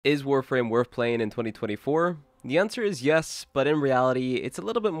Is Warframe worth playing in 2024? The answer is yes, but in reality, it's a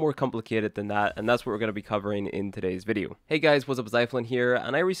little bit more complicated than that, and that's what we're going to be covering in today's video. Hey guys, what's up, Zyflin here,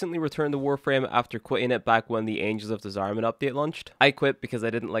 and I recently returned to Warframe after quitting it back when the Angels of Disarmament update launched. I quit because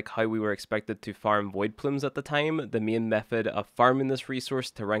I didn't like how we were expected to farm void plumes at the time. The main method of farming this resource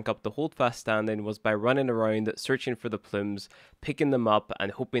to rank up the holdfast standing was by running around searching for the plumes, picking them up,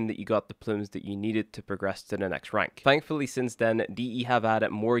 and hoping that you got the plumes that you needed to progress to the next rank. Thankfully, since then, DE have added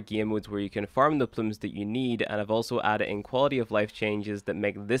more game modes where you can farm the plumes that you need, and I've also added in quality of life changes that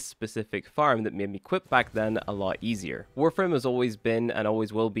make this specific farm that made me quit back then a lot easier. Warframe has always been and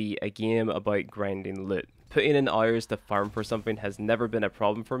always will be a game about grinding loot. Putting in hours to farm for something has never been a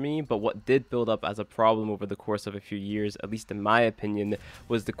problem for me, but what did build up as a problem over the course of a few years, at least in my opinion,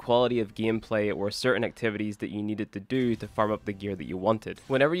 was the quality of gameplay or certain activities that you needed to do to farm up the gear that you wanted.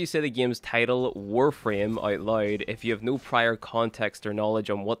 Whenever you say the game's title, Warframe, out loud, if you have no prior context or knowledge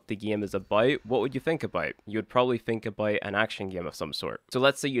on what the game is about, what would you think about? You would probably think about an action game of some sort. So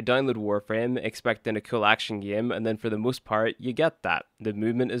let's say you download Warframe expecting a cool action game, and then for the most part, you get that. The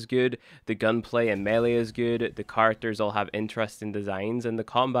movement is good, the gunplay and melee is good, the characters all have interesting designs, and the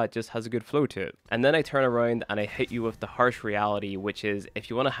combat just has a good flow to it. And then I turn around and I hit you with the harsh reality, which is if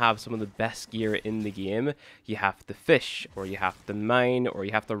you want to have some of the best gear in the game, you have to fish, or you have to mine, or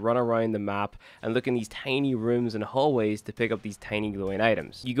you have to run around the map and look in these tiny rooms and hallways to pick up these tiny glowing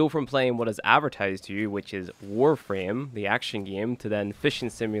items. You go from playing what is advertised to you, which is Warframe, the action game, to then fishing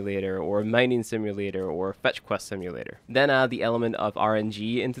simulator, or mining simulator, or fetch quest simulator. Then add the element of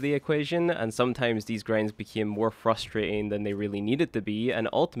RNG into the equation, and sometimes these grinds became more frustrating than they really needed to be, and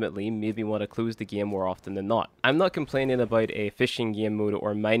ultimately made me want to close the game more often than not. I'm not complaining about a fishing game mode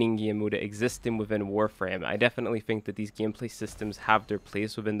or mining game mode existing within Warframe. I definitely think that these gameplay systems have their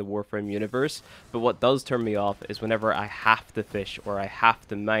place within the Warframe universe, but what does turn me off is whenever I have to fish or I have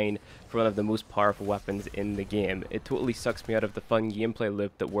to mine for one of the most powerful weapons in the game. It totally sucks me out of the fun gameplay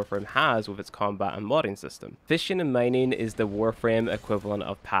loop that Warframe has with its combat and modding system. Fishing and mining is the Warframe equivalent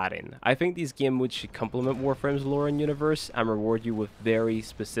of padding. I think these game modes should complement Warframe's lore and universe and reward you with very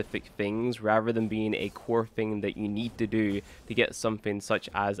specific things rather than being a core thing that you need to do to get something such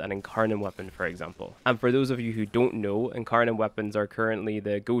as an incarnate weapon, for example. And for those of you who don't know, incarnate weapons are currently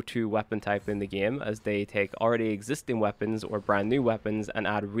the go-to weapon type in the game, as they take already existing weapons or brand new weapons and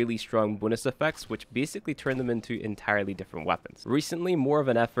add really strong bonus effects, which basically turn them into entirely different weapons. Recently, more of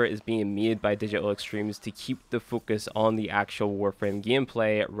an effort is being made by Digital Extremes to keep the focus on the actual Warframe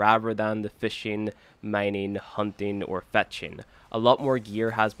gameplay rather than the fishing, mining, hunting, or fetching. A lot more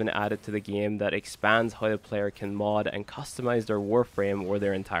gear has been added to the game that expands how the player can mod and customize their Warframe or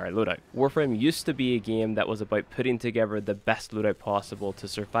their entire loadout. Warframe used to be a game that was about putting together the best loadout possible to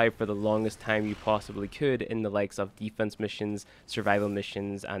survive for the longest time you possibly could in the likes of defense missions, survival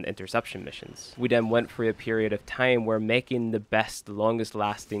missions, and interception missions. We then went through a period of time where making the best, longest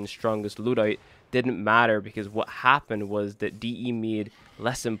lasting, strongest loadout didn't matter, because what happened was that DE made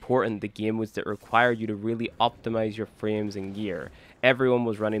less important the game modes that required you to really optimize your frames and gear. Everyone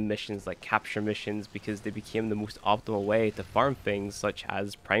was running missions like capture missions because they became the most optimal way to farm things such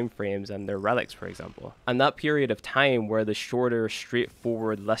as prime frames and their relics, for example. And that period of time where the shorter,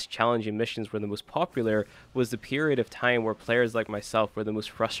 straightforward, less challenging missions were the most popular was the period of time where players like myself were the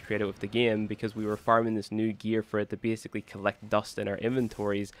most frustrated with the game, because we were farming this new gear for it to basically collect dust in our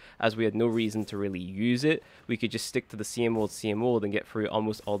inventories, as we had no reason to really use it. We could just stick to the same old and get through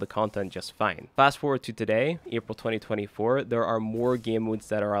almost all the content just fine. Fast forward to today, April 2024, there are more game modes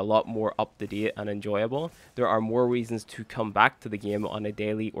that are a lot more up to date and enjoyable. There are more reasons to come back to the game on a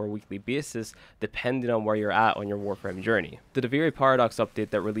daily or weekly basis depending on where you're at on your Warframe journey. The Deviri Paradox update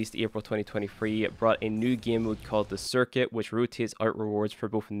that released April 2023 brought a new game mode called the Circuit, which rotates out rewards for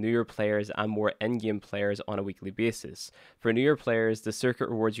both newer players and more endgame players on a weekly basis. For newer players, the Circuit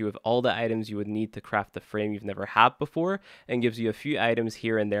rewards you with all the items you would need to craft the frame you've never had before, and gives you a few items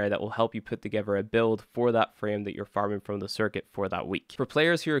here and there that will help you put together a build for that frame that you're farming from the Circuit for that week. For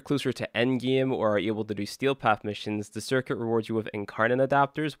players who are closer to endgame or are able to do steel path missions, the Circuit rewards you with incarnate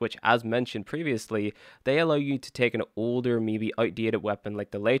adapters, which, as mentioned previously, they allow you to take an older, maybe outdated weapon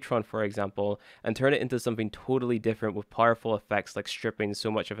like the Latron, for example, and turn it into something totally different with powerful effects like stripping so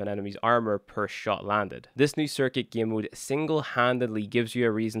much of an enemy's armor per shot landed. This new Circuit game mode single-handedly gives you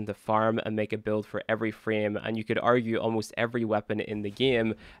a reason to farm and make a build for every frame, and you could argue almost every weapon in the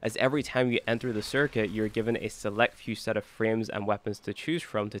game, as every time you enter the Circuit, you're given a select few set of frames and weapons to choose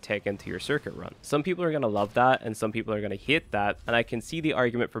from to take into your circuit run. Some people are going to love that and some people are going to hate that, and I can see the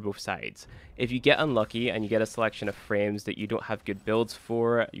argument for both sides. If you get unlucky and you get a selection of frames that you don't have good builds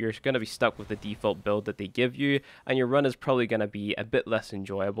for, you're going to be stuck with the default build that they give you, and your run is probably going to be a bit less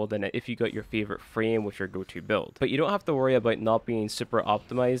enjoyable than if you got your favorite frame with your go-to build. But you don't have to worry about not being super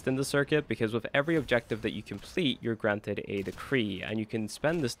optimized in the circuit, because with every objective that you complete, you're granted a decree, and you can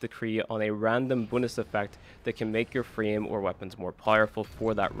spend this decree on a random bonus effect that can make your frame or weapons more powerful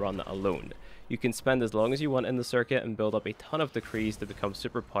for that run alone. You can spend as long as you want in the circuit and build up a ton of decrees to become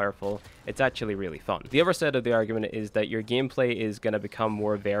super powerful. It's actually really fun. The other side of the argument is that your gameplay is going to become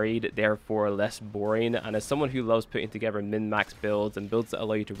more varied, therefore less boring, and as someone who loves putting together min-max builds and builds that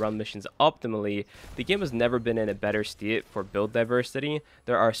allow you to run missions optimally, the game has never been in a better state for build diversity.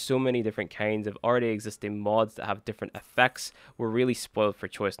 There are so many different kinds of already existing mods that have different effects. We're really spoiled for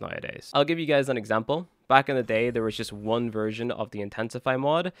choice nowadays. I'll give you guys an example. Back in the day, there was just one version of the Intensify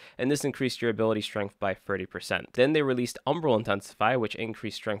mod, and this increased your ability strength by 30%. Then they released Umbral Intensify, which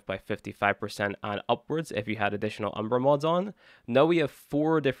increased strength by 55% and upwards if you had additional Umbra mods on. Now we have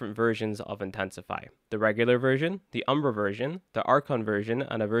 4 different versions of Intensify. The regular version, the Umbra version, the Archon version,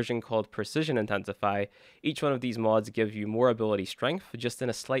 and a version called Precision Intensify. Each one of these mods gives you more ability strength, just in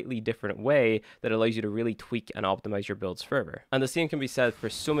a slightly different way that allows you to really tweak and optimize your builds further. And the same can be said for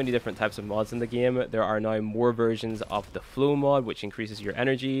so many different types of mods in the game. There are now more versions of the Flow mod, which increases your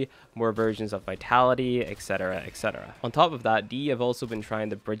energy, more versions of Vitality, etc, etc. On top of that, DE have also been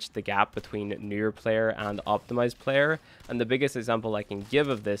trying to bridge the gap between newer player and optimized player, and the biggest example I can give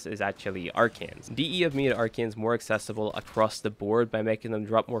of this is actually Arcanes. DE have made Arcanes more accessible across the board by making them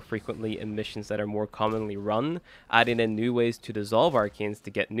drop more frequently in missions that are more commonly run, adding in new ways to dissolve Arcanes to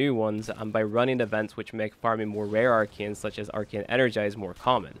get new ones, and by running events which make farming more rare Arcanes such as Arcane Energize more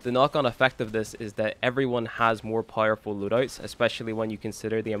common. The knock-on effect of this is that everyone has more powerful loadouts, especially when you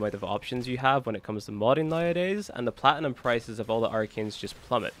consider the amount of options you have when it comes to modding nowadays, and the platinum prices of all the Arcanes just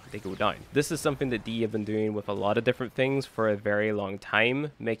plummet. They go down. This is something that DE have been doing with a lot of different things for a very long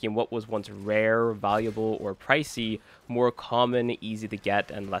time, making what was once rare, valuable, or pricey more common, easy to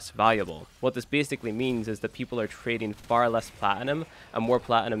get, and less valuable. What this basically means is that people are trading far less platinum, and more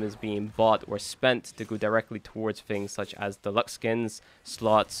platinum is being bought or spent to go directly towards things such as deluxe skins,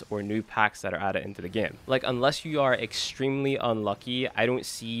 slots, or new packs that are added into the game. Like, unless you are extremely unlucky, I don't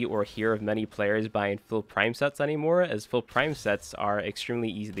see or hear of many players buying full prime sets anymore, as full prime sets are extremely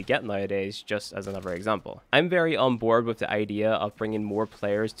easy to get nowadays, just as another example. I'm very on board with the idea of bringing more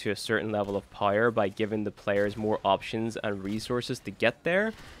players to a certain level of power by giving the players more options and resources to get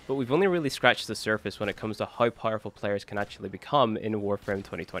there, but we've only really scratched the surface when it comes to how powerful players can actually become in Warframe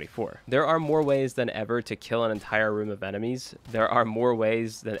 2024. There are more ways than ever to kill an entire room of enemies. There are more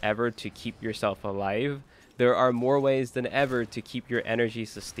ways than ever to keep yourself alive. There are more ways than ever to keep your energy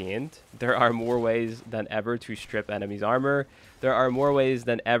sustained. There are more ways than ever to strip enemies' armor. There are more ways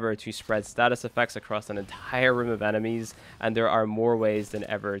than ever to spread status effects across an entire room of enemies. And there are more ways than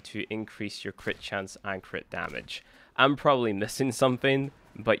ever to increase your crit chance and crit damage. I'm probably missing something,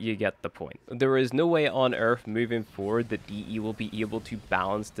 but you get the point. There is no way on earth moving forward that DE will be able to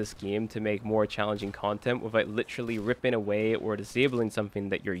balance this game to make more challenging content without literally ripping away or disabling something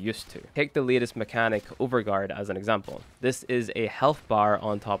that you're used to. Take the latest mechanic, Overguard, as an example. This is a health bar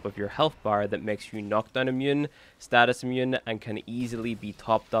on top of your health bar that makes you knockdown immune, status immune, and can easily be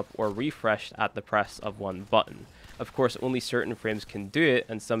topped up or refreshed at the press of one button. Of course, only certain frames can do it,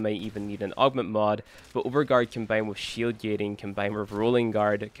 and some may even need an augment mod, but Overguard combined with shield gating, combined with rolling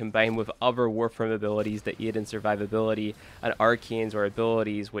guard, combined with other Warframe abilities that aid in survivability, and arcanes or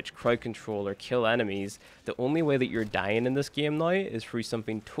abilities which crowd control or kill enemies, the only way that you're dying in this game now is through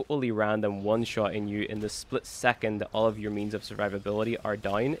something totally random one-shotting you in the split second that all of your means of survivability are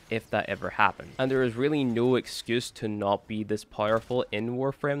down, if that ever happens. And there is really no excuse to not be this powerful in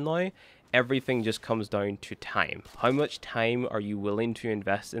Warframe now. Everything just comes down to time. How much time are you willing to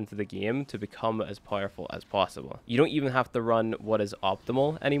invest into the game to become as powerful as possible? You don't even have to run what is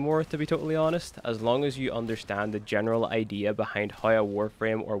optimal anymore, to be totally honest. As long as you understand the general idea behind how a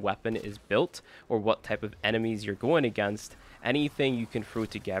warframe or weapon is built, or what type of enemies you're going against, anything you can throw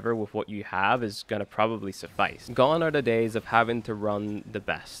together with what you have is gonna probably suffice. Gone are the days of having to run the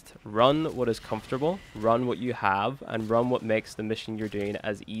best. Run what is comfortable, run what you have, and run what makes the mission you're doing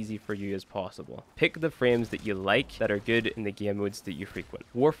as easy for you as possible. Pick the frames that you like that are good in the game modes that you frequent.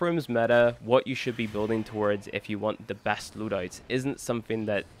 Warframe's meta, what you should be building towards if you want the best loadouts, isn't something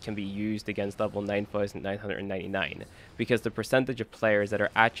that can be used against level 9,999, because the percentage of players that are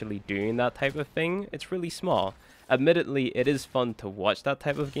actually doing that type of thing, it's really small. Admittedly, it is fun to watch that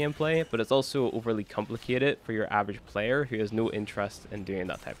type of gameplay, but it's also overly complicated for your average player who has no interest in doing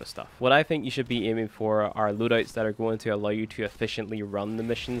that type of stuff. What I think you should be aiming for are loadouts that are going to allow you to efficiently run the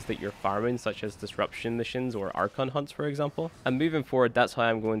missions that you're farming, such as disruption missions or Archon hunts, for example. And moving forward, that's how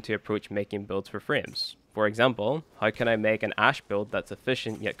I'm going to approach making builds for frames. For example, how can I make an Ash build that's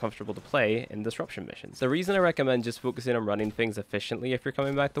efficient yet comfortable to play in disruption missions? The reason I recommend just focusing on running things efficiently if you're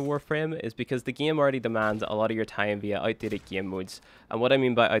coming back to Warframe is because the game already demands a lot of your time via outdated game modes. And what I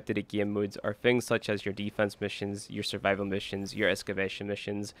mean by outdated game modes are things such as your defense missions, your survival missions, your excavation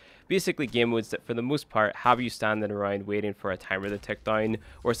missions, basically game modes that for the most part have you standing around waiting for a timer to tick down,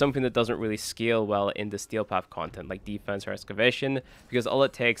 or something that doesn't really scale well into steel path content like defense or excavation, because all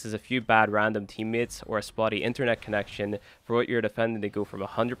it takes is a few bad random teammates or a spotty internet connection for what you're defending to go from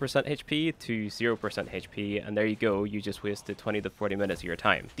 100% HP to 0% HP, and there you go, you just wasted 20 to 40 minutes of your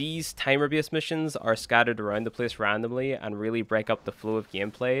time. These timer-based missions are scattered around the place randomly and really break up the flow of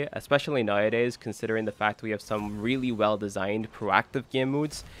gameplay, especially nowadays considering the fact we have some really well-designed proactive game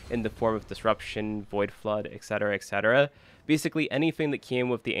modes in the form of disruption, void flood, etc, etc. Basically anything that came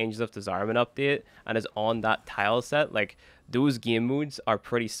with the Angels of Disarmament update and is on that tile set, like those game modes are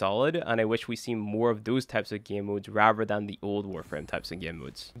pretty solid, and I wish we see more of those types of game modes rather than the old Warframe types of game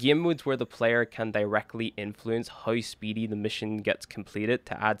modes. Game modes where the player can directly influence how speedy the mission gets completed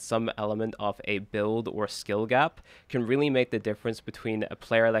to add some element of a build or skill gap can really make the difference between a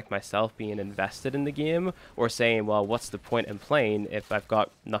player like myself being invested in the game or saying, well, what's the point in playing if I've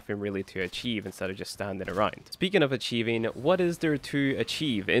got nothing really to achieve instead of just standing around. Speaking of achieving, what is there to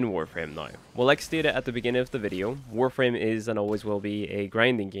achieve in Warframe now? Well, like stated at the beginning of the video, Warframe is and always will be a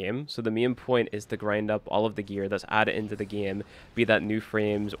grinding game, so the main point is to grind up all of the gear that's added into the game, be that new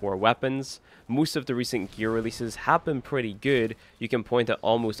frames or weapons. Most of the recent gear releases have been pretty good. You can point at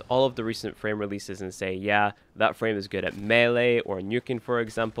almost all of the recent frame releases and say, yeah, that frame is good at melee or nuking, for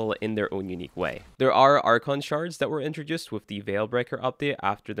example, in their own unique way. There are Archon shards that were introduced with the Veilbreaker update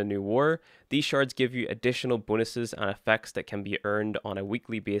after the new war. These shards give you additional bonuses and effects that can be earned on a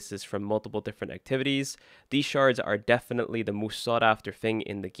weekly basis from multiple different activities. These shards are definitely the most sought after thing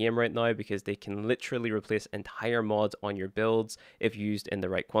in the game right now because they can literally replace entire mods on your builds if used in the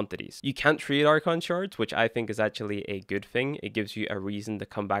right quantities. You can't trade Archon shards, which I think is actually a good thing. It gives you a reason to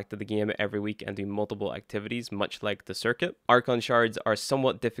come back to the game every week and do multiple activities, much like the circuit. Archon shards are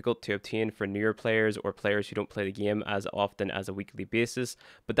somewhat difficult to obtain for newer players or players who don't play the game as often as a weekly basis,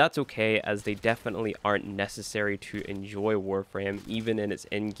 but that's okay as they definitely aren't necessary to enjoy Warframe even in its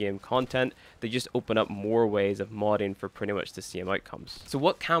in-game content. They just open up more ways of modding for pretty much the same outcomes. So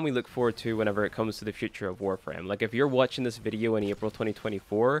what can we look forward to whenever it comes to the future of Warframe? Like if you're watching this video in April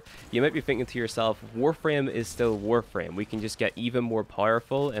 2024, you might be thinking to yourself, Warframe is still Warframe. We can just get even more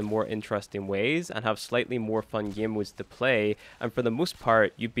powerful and more interesting ways and have slightly more fun game modes to play, and for the most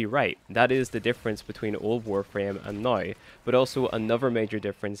part, you'd be right. That is the difference between old Warframe and now. But also another major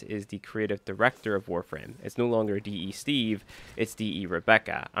difference is the creative director of Warframe. It's no longer DE Steve, it's DE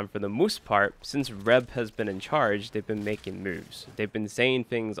Rebecca, and for the most part, since Reb has been in charge, they've been making moves. They've been saying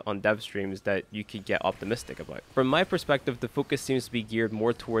things on dev streams that you could get optimistic about. From my perspective, the focus seems to be geared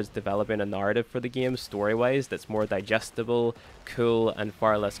more towards developing a narrative for the game story-wise that's more digestible, cool, and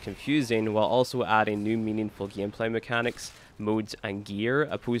far less confusing, while also adding new meaningful gameplay mechanics, modes, and gear,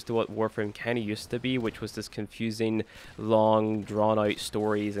 opposed to what Warframe kind of used to be, which was this confusing, long, drawn-out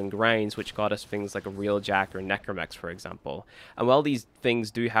stories and grinds, which got us things like a Railjack or Necromex, for example. And while these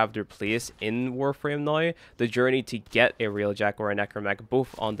things do have their place in Warframe now, the journey to get a Railjack or a Necromex,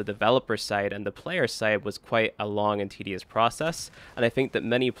 both on the developer side and the player side, was quite a long and tedious process, and I think that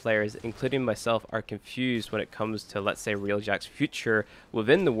many players, including myself, are confused when it comes to, let's say, Railjack's future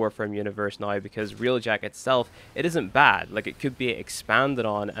within the Warframe universe now, because Railjack itself, it isn't bad. Like, it could be expanded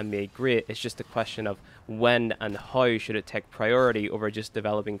on and made great. It's just a question of when and how should it take priority over just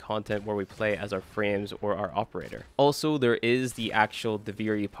developing content where we play as our frames or our operator. Also, there is the actual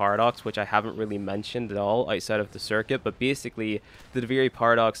Deviri paradox, which I haven't really mentioned at all outside of the circuit, but basically the Deviri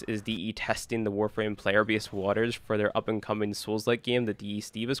paradox is DE testing the Warframe player base waters for their up and coming Souls-like game that DE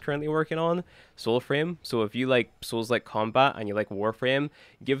Steve is currently working on, Soulframe. So if you like Souls-like combat and you like Warframe,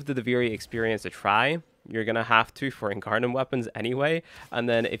 give the Deviri experience a try. You're going to have to for Incarnate weapons anyway, and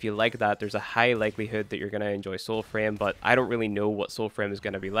then if you like that, there's a high likelihood that you're going to enjoy Soulframe, but I don't really know what Soulframe is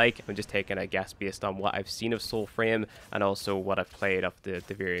going to be like. I'm just taking a guess based on what I've seen of Soulframe and also what I've played of the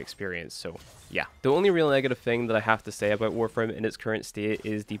Deviri experience, so yeah. The only real negative thing that I have to say about Warframe in its current state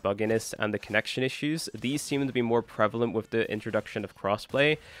is the bugginess and the connection issues. These seem to be more prevalent with the introduction of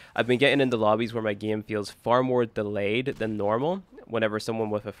crossplay. I've been getting into lobbies where my game feels far more delayed than normal, whenever someone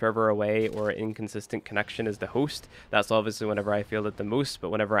with a further away or inconsistent connection is the host. That's obviously whenever I feel it the most,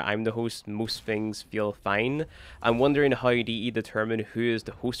 but whenever I'm the host, most things feel fine. I'm wondering how DE determine who is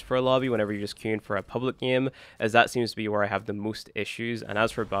the host for a lobby whenever you're just queuing for a public game, as that seems to be where I have the most issues. And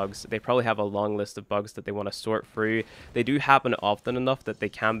as for bugs, they probably have a long list of bugs that they want to sort through. They do happen often enough that they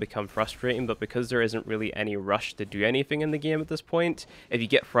can become frustrating, but because there isn't really any rush to do anything in the game at this point, if you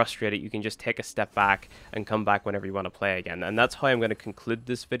get frustrated, you can just take a step back and come back whenever you want to play again. And that's how I'm going to conclude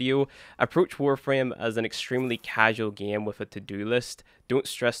this video. Approach Warframe as an extremely casual game with a to-do list. Don't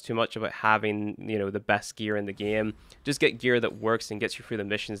stress too much about having, the best gear in the game. Just get gear that works and gets you through the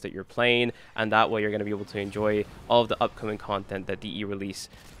missions that you're playing, and that way you're going to be able to enjoy all of the upcoming content that DE release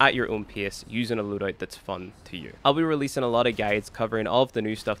at your own pace using a loadout that's fun to you. I'll be releasing a lot of guides covering all of the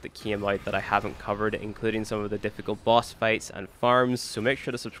new stuff that came out that I haven't covered, including some of the difficult boss fights and farms, so make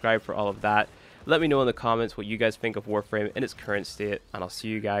sure to subscribe for all of that. Let me know in the comments what you guys think of Warframe in its current state, and I'll see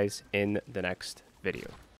you guys in the next video.